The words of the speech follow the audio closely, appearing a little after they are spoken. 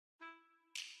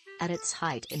At its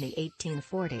height in the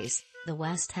 1840s, the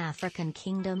West African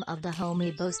kingdom of Dahomey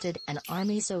boasted an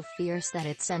army so fierce that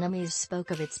its enemies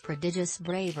spoke of its prodigious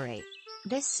bravery.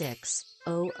 This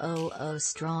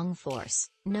 6,000 force,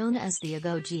 known as the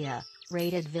Agojia,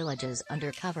 raided villages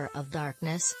under cover of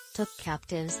darkness, took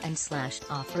captives and slashed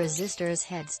off resistors'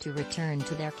 heads to return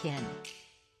to their kin.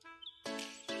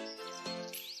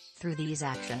 Through these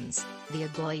actions, the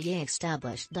Agoye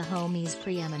established Dahomey's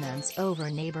preeminence over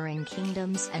neighboring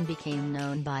kingdoms and became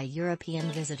known by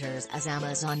European visitors as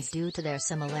Amazons due to their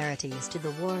similarities to the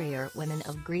warrior women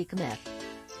of Greek myth.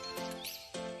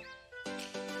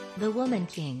 The Woman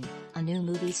King, a new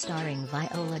movie starring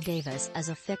Viola Davis as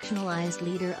a fictionalized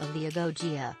leader of the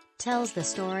Agojia, tells the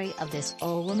story of this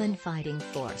all-woman fighting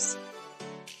force.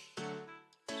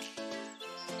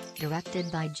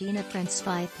 Directed by Gina Prince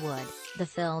Bythewood, the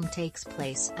film takes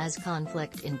place as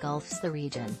conflict engulfs the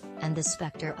region, and the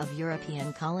specter of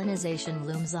European colonization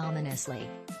looms ominously.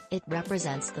 It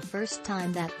represents the first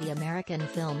time that the American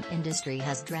film industry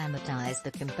has dramatized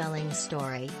the compelling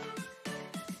story.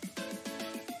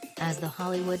 As The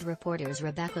Hollywood Reporter's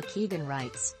Rebecca Keegan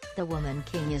writes, The Woman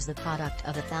King is the product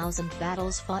of 1,000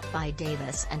 battles fought by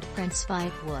Davis and Prince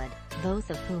Bythewood, both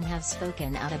of whom have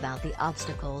spoken out about the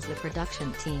obstacles the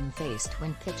production team faced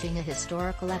when pitching a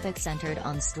historical epic centered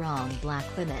on strong black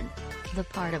women. The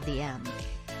part of the M.